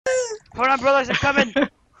Hold on, brothers, I'm coming.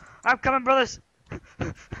 I'm coming, brothers.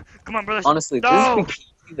 Come on, brothers. Honestly, No! this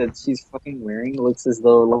bikini that she's fucking wearing looks as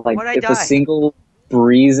though, like, Why'd I if a die? single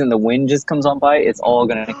breeze and the wind just comes on by, it's all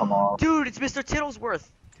gonna come off. Dude, it's Mr. Tittlesworth.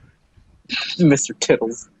 Mr.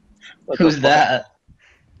 Tittles. What the Who's fuck? that?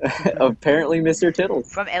 Apparently, Mr.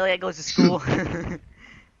 Tittles. From Elliot goes to school.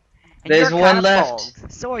 And There's you're one kinda left.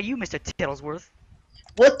 bald. So are you, Mr. Tittlesworth.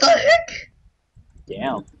 What the heck?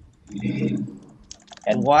 Damn.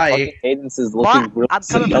 And Why? fucking Cadence is What? looking real I'm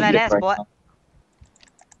coming for that seductive ass, right boy. now.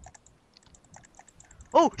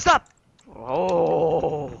 Oh, stop!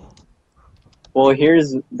 Oh. Well,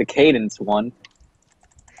 here's the Cadence one.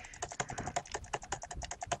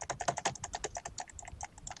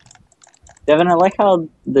 Devin, I like how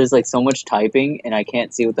there's like so much typing and I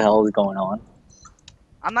can't see what the hell is going on.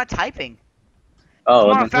 I'm not typing. Oh,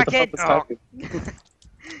 Come on, then fat what the fuck kid. was Oh. typing?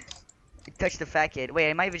 Touch the fat kid. Wait,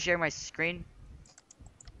 am I even sharing my screen?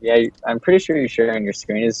 Yeah, I'm pretty sure you're sharing your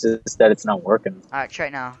screen. It's just that it's not working. Alright, try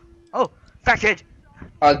it now. Oh, fat kid!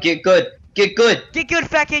 Get good. Get good. Get good,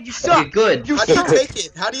 fat kid, you suck! Get good. You How do you suck! take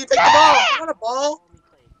it? How do you take the ball? I want a ball.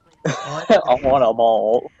 I want a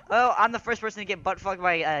ball. Oh, I'm the first person to get butt fucked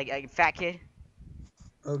by a fat kid.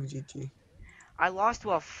 Oh, GG. I lost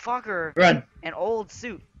to a fucker Run. in old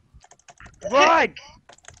suit. Run!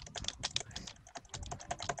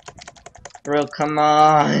 Bro, come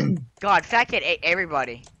on. God, fat kid ate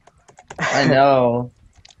everybody. I know.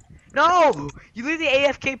 No! You leave the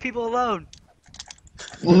AFK people alone.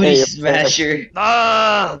 Booty Hey, Smasher.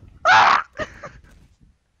 Ah!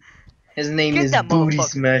 His name Get is that Booty motherfucker.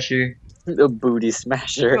 Smasher. The booty You're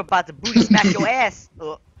smasher. about to booty smash your ass.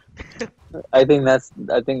 Ugh. I think that's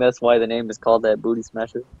why the name is called that, booty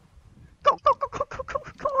smasher. Go, go, go, go, go, go,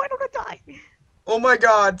 go! I don't wanna die. Oh my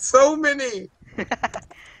god, so many.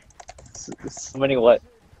 So many what?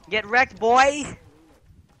 Get wrecked, boy.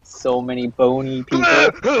 So many bony people.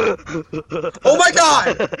 Oh my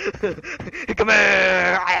god. Come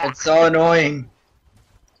here. It's so annoying.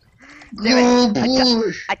 Damn Go it.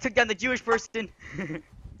 push. I took down the Jewish person.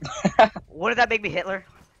 Wouldn't that make me Hitler?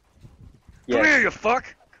 Come Yes. here, you fuck.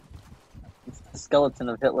 It's the skeleton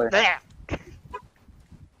of Hitler. There.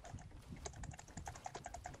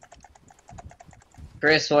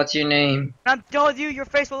 Chris, what's your name? I'm done with you. Your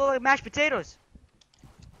face will look like mashed potatoes.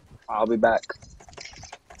 I'll be back.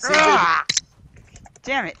 See, Ah!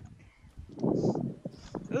 Damn it. Ooh,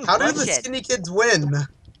 how do the bloodshed. skinny kids win?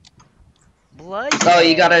 Bloodshed. Oh,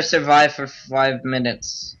 you gotta survive for 5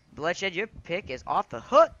 minutes. Bloodshed, your pick is off the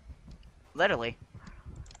hook. Literally.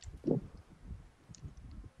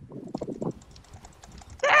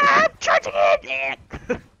 Ah, I'm charging it!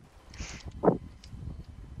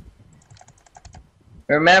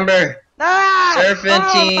 Remember, Ah! Oh my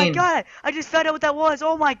Serpentine. god! I just found out what that was.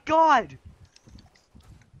 Oh my god!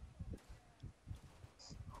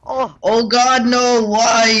 Oh, oh god, no,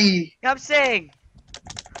 why? I'm saying.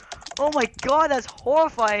 Oh my god, that's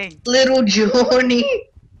horrifying. Little Johnny.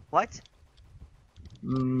 What? Fact,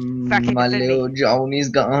 My defend me. little Johnny's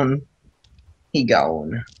gone. He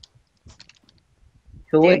gone.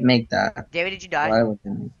 Who would David- make that? David, did you die? Why would they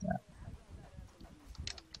make that?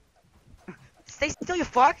 Stay still, you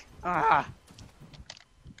fuck! Ah.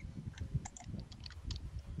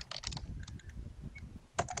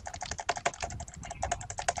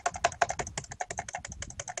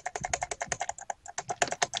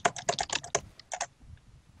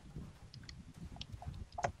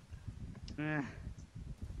 Mm.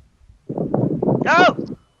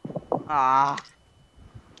 No! Ah.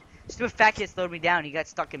 Stupid fat kid slowed me down. He got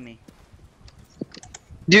stuck in me.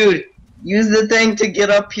 Dude, use the thing to get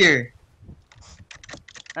up here.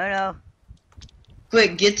 I don't know.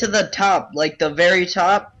 Quick, get to the top, like the very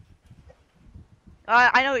top.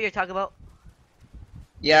 I know what you're talking about.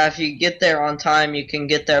 Yeah, if you get there on time, you can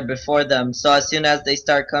get there before them. So as soon as they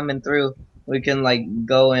start coming through, we can like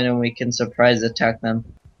go in and we can surprise attack them.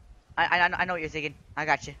 I know what you're thinking. I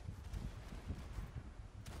got you.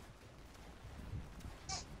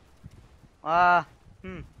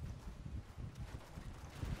 Hmm.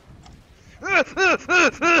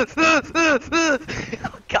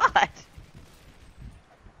 Oh god.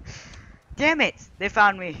 Damn it! They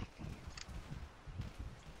found me.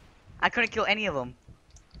 I couldn't kill any of them.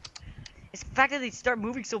 It's the fact that they start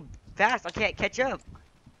moving so fast, I can't catch up.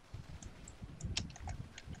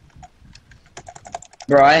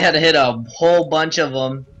 Bro, I had to hit a whole bunch of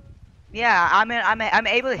them. Yeah, I'm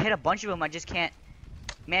able to hit a bunch of them. I just can't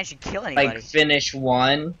manage to kill anybody. Like finish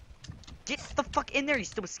one. Get the fuck in there, you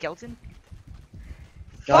stupid skeleton.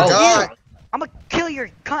 Oh, Fuck God. you! I'm gonna kill your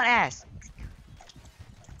cunt ass.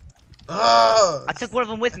 Ugh. I took one of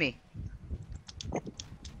them with me.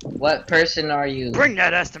 What person are you? Bring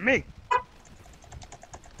that ass to me.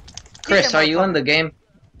 Chris, Yeah, are you in the game?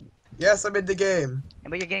 Yes, I'm in the game.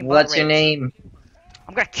 But you're getting What's butt your raped. name?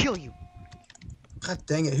 I'm gonna kill you. God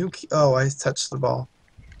dang it! Oh, I touched the ball.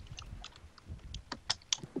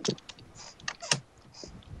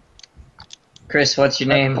 Chris, what's your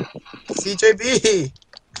name? CJB.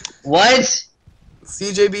 What?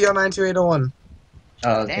 CJB on 92801.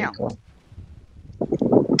 Oh, okay, Damn. cool.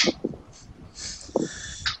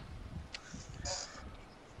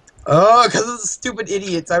 Oh, because of the stupid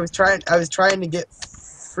idiots. I was trying to get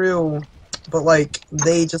through, but like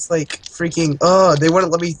they just like freaking they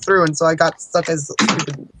wouldn't let me through, and so I got stuck as a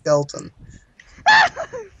stupid skeleton.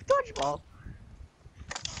 Dodgeball.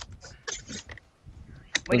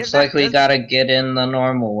 Wait, Looks like we gotta get in the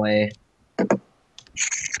normal way.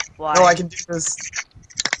 Why? No, I can do this.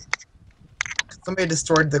 Somebody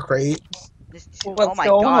destroyed the crate. Oh my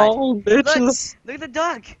god. bitches. Look at the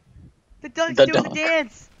duck. The duck's The doing duck. the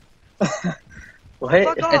dance. What?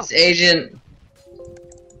 Fuck off. It's Agent.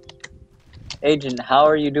 Agent, how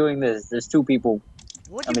are you doing this? There's two people.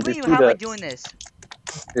 What I do you mean, mean? there's two How am I ducks. doing this?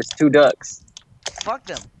 There's two ducks. Fuck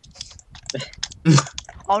them.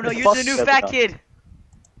 Oh no, you're Fuck the new the fat duck. kid.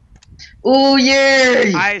 Ooh,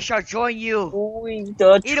 yay! I shall join you. Ooh,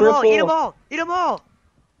 the Eat them all. Eat them triple. all. Eat them all.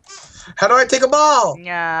 How do I take a ball?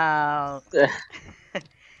 No.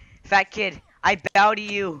 Fat kid, I bow to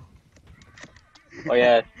you. Oh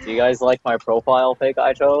yeah, do you guys like my profile pic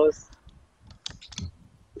I chose?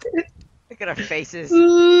 Look at our faces.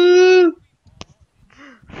 Ooh.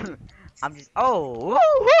 I'm just. Oh, woo,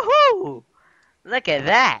 woo, woo. Look at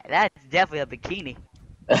that. That's definitely a bikini.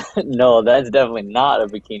 No, that's definitely not a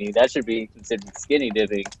bikini. That should be considered skinny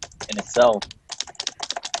dipping in itself.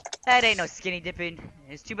 That ain't no skinny dipping.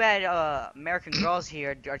 It's too bad American girls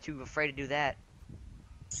here are too afraid to do that.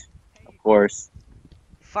 Of course.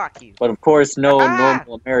 Fuck you. But of course, no Ah!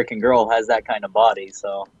 normal American girl has that kind of body,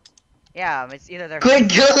 so. Yeah, it's either they're. Quick,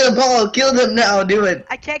 kill the ball! Kill them now! Do it!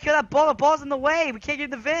 I can't kill that ball. The ball's in the way. We can't get in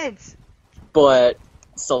the vents. But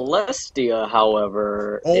Celestia,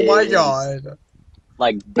 however, Oh my is, god.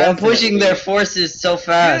 like, I'm pushing their definitely- forces so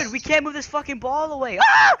fast. Dude, we can't move this fucking ball away.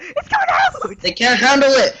 Ah! It's coming out! They can't handle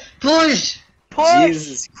it! Push! Push!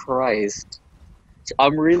 Jesus Christ.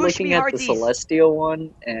 I'm me, re-looking at the hearties. Celestia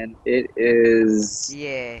one, and it is.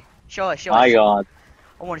 Yeah. Show us, show My us. God.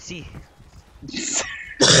 I want to see.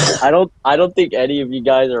 I don't think any of you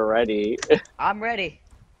guys are ready. I'm ready.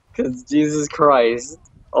 Cause Jesus Christ.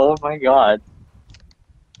 Oh my God.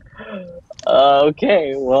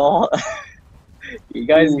 Okay, well, you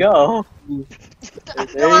guys go. There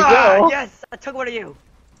you go. Yes, I took one of you.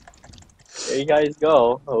 There you guys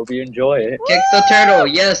go. Hope you enjoy it. Kick the turtle,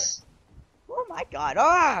 yes! Oh my god.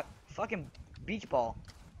 Ah! Fucking beach ball.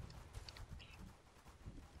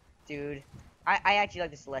 Dude. I actually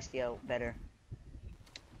like the Celestial better.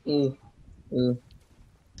 Ooh. Ooh.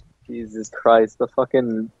 Jesus Christ, the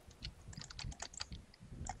fucking.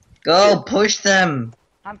 Go, push them!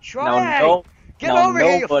 I'm trying. Now, no, Get now over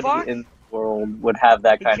here, you nobody fuck. in the world would have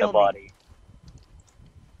that He kind of killed me. body.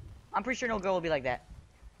 I'm pretty sure no girl will be like that.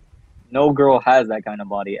 No girl has that kind of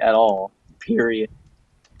body at all. Period.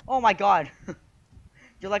 Oh my god.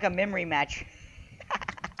 You're like a memory match.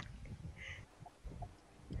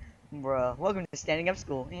 Bruh, welcome to standing up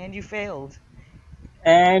school, and you failed.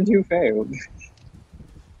 And you failed.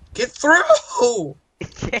 Get through!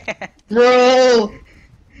 Yeah. Bro!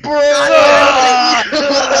 Bro!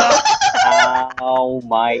 Ow,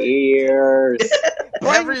 my ears.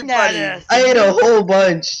 Bring Everybody. that ass. I ate a whole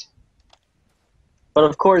bunch! But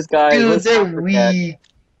of course, guys, Dude, let's they're not forget. weak!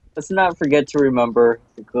 Let's not forget to remember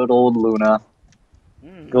the good old Luna.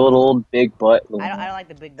 Mm. Good old big butt Luna. I don't like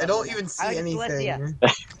the big. I don't button. even see I like the anything.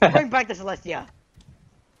 Celestia. Bring back the Celestia.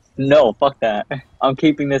 No, fuck that. I'm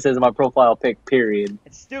keeping this as my profile pic. Period.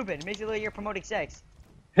 It's stupid. It makes you look like you're promoting sex.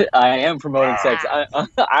 I am promoting sex.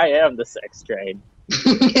 I am the sex trade.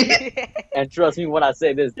 And trust me when I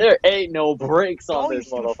say this, there ain't no brakes on Oh, you this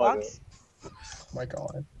stupid motherfucker. fucks. Oh my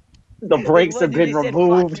god. The brakes What have did been you say? Fuck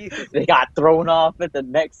removed. you. They got thrown off at the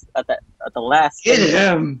last. Hit second.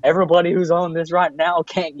 him! Everybody who's on this right now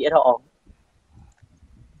can't get off.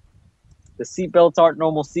 The seatbelts aren't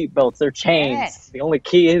normal seatbelts; they're chains. Yes. The only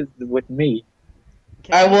key is with me.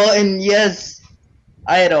 I will, and yes!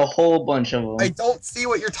 I had a whole bunch of I them. don't see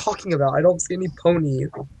what you're talking about. I don't see any pony.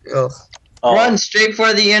 Ugh. Oh, Run straight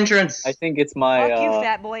for the entrance! I think it's my. Fuck you,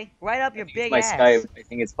 fat boy. Right up your it's big my ass. Skype. I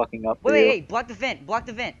think it's fucking up for Wait, you. wait, block the vent. Block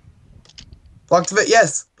the vent. Block the vent.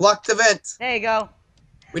 Yes, block the vent. There you go.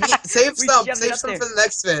 We need save We some. shoved it Save up some there. for the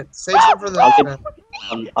next vent. Save some for the I'll next get-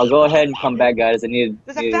 vent. I'll go ahead and come back, guys. I need.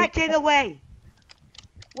 There's a fat kid in the way.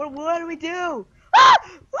 What do we do? Ah!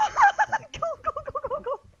 Go.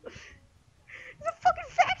 He's a fucking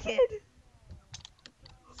fat kid.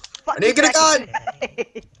 I need to get a gun.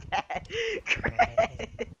 Chris.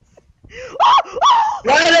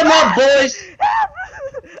 Light him up, boys!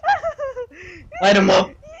 Light him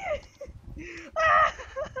up.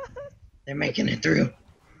 They're making it through.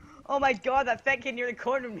 Oh my god, that fat kid nearly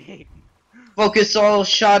cornered me. Focus all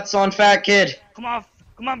shots on Fat Kid. Come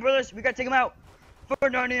on, brothers, we gotta take him out. For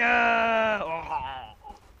Narnia!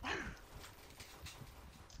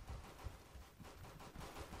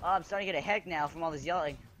 Oh, I'm starting to get a headache now from all this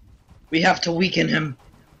yelling. We have to weaken him.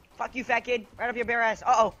 Fuck you, fat kid. Right up your bare ass.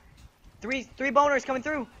 Uh-oh. Three boners coming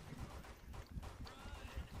through.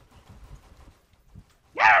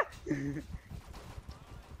 Ah!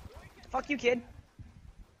 Fuck you, kid.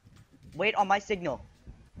 Wait on my signal.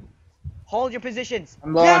 Hold your positions.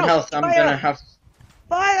 I'm low on health. I'm gonna have.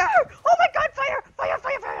 Fire! Oh my god, fire!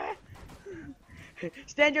 Fire!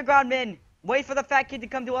 Stand your ground, men. Wait for the fat kid to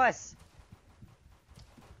come to us.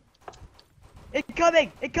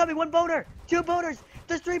 Incoming! One boner! 2 boners!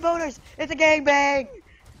 There's 3 boners! It's a gangbang!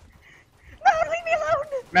 No, leave me alone!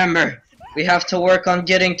 Remember, we have to work on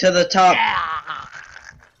getting to the top.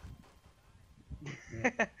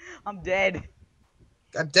 I'm dead.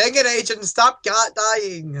 God dang it, Agent! Stop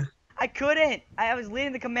dying. I couldn't. I was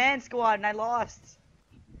leading the command squad and I lost.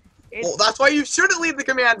 Well, that's why you shouldn't leave the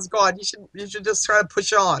command squad. You should just try to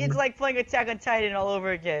push on. It's like playing Attack on Titan all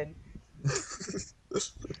over again.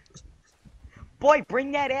 Boy,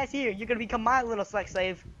 bring that ass here. You're gonna become my little sex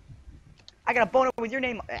slave. I got a boner with your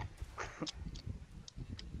name.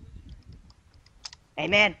 Hey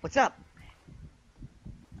man, what's up?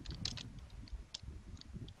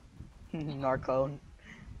 Narcone.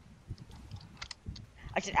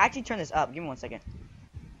 I should actually turn this up. Give me 1 second.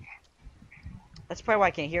 That's probably why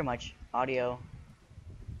I can't hear much audio.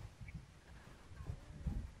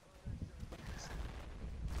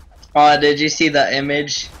 Oh, did you see the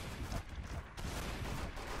image?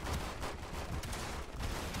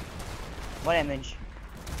 What image?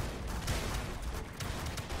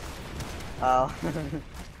 Oh.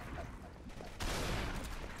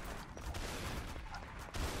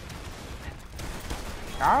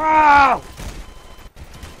 Oh!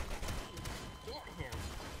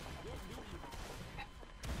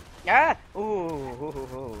 Yeah.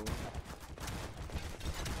 Ooh.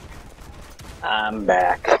 I'm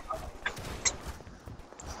back.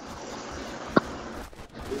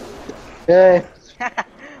 Okay.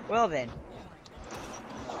 Well then.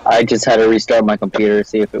 I just had to restart my computer to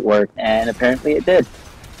see if it worked, and apparently it did.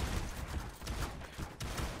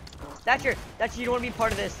 Thatcher, you don't want to be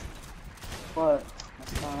part of this. What?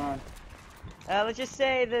 What's going on? Let's just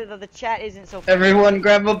say the chat isn't so. Everyone,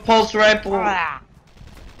 grab a pulse rifle. Ah.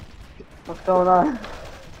 What's going on?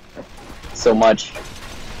 So much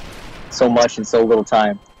in so little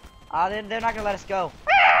time. They're not gonna let us go.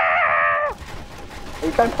 Are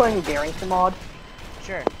you trying playing Garrington mod?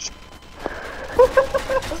 Sure.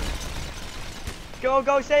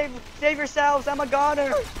 Go, save yourselves! I'm a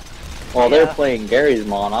goner. Well, they're playing Gary's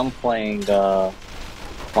mod. I'm playing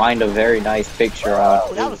Find a Very Nice Picture on.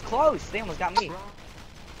 Oh, that was close. They almost got me.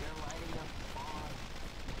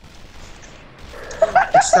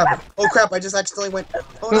 Stop it. Oh crap, I just accidentally went.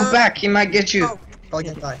 Oh, Move no. back, he might get you. Oh, probably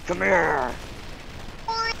can't die. Come here.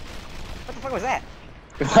 What the fuck was that?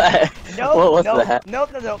 What? Nope, What was nope, that?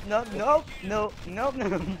 Nope.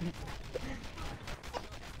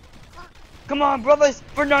 Come on, brothers,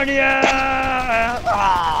 for Narnia!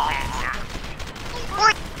 Ah.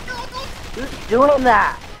 Who's doing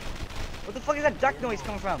that? What the fuck is that duck noise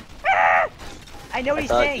coming from? Ah. I know what I he's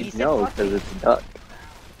thought saying. He you'd said know fuck because me. it's a duck.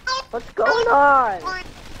 What's going on?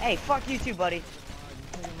 Hey, fuck you too, buddy.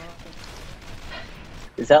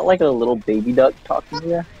 Is that like a little baby duck talking to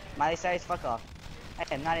you? Miley Cyrus, fuck off. I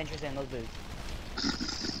am not interested in those boobs.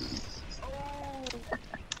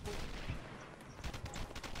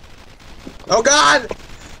 Oh god!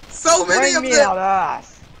 So many Bring of me them! out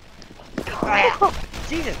ass. Ah,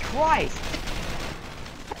 Jesus Christ!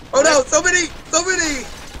 Oh no, so many!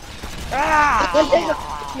 Ah!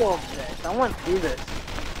 Kill this. I want to do this.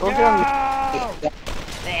 No!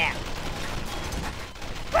 There.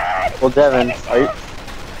 Well, Devin, are you?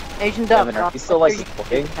 Asian Duck. Devin, are you still like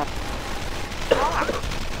recording?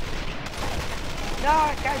 No,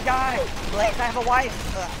 I gotta die. Blake, I have a wife.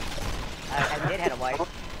 I did have a wife.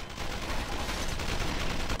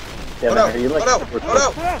 Devin, Oh no, are you like oh no, recording?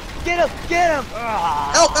 oh no! Get him!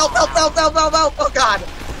 Ah. Help! Oh god!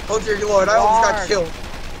 Oh dear lord, I almost got killed.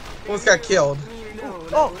 Almost got killed.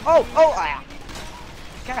 Oh! Ah.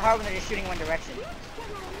 It's kinda hard when they're just shooting one direction.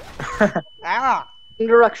 Ah!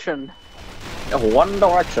 Direction. One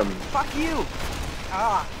Direction. Fuck you!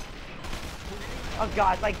 Ah. Oh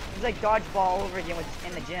god, it's like dodgeball all over again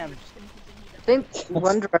in the gym. I think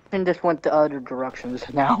One Direction just went the other directions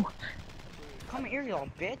now. Come here, you little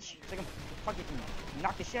bitch. It's like I'm fucking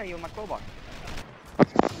knock the shit out of you with my crowbar.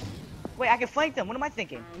 Wait, I can flank them. What am I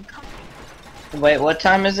thinking? Wait, what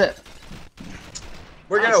time is it?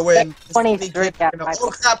 We're gonna win. This 23 sneak kid, at we're gonna- my- Oh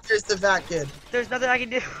crap, there's the fat kid. There's nothing I can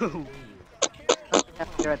do.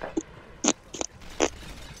 Be right back.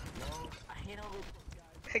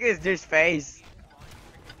 Look at this dude's face.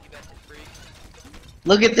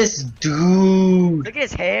 Look at this dude. Look at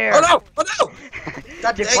his hair. Oh no! Oh no!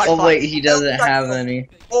 God Dude, dang what- it. Oh wait, he doesn't have any.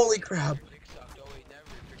 Holy crap.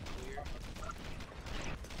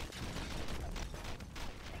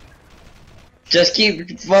 Just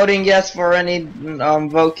keep voting yes for any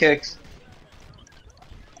vote kicks.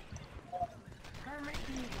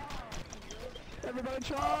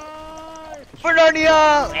 Fernando!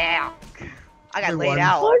 Yeah. I got laid Everyone.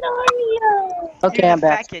 out. Okay, Dude, I'm the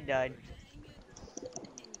back. fat kid died.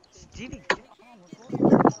 Stevie,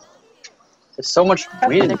 There's so much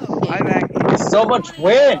wind. I'm back. There's so much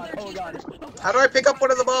wind. How do I pick up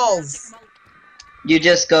one of the balls? You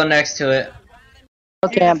just go next to it.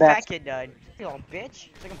 Okay, Dude, I'm the back. fat kid died. You little bitch.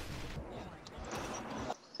 It's like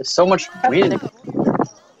There's so much wind.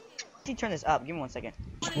 I'm turn this up. Give me 1 second.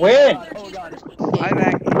 Wind. I'm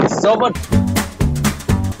back. There's so much.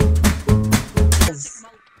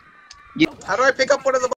 How do I pick up one of the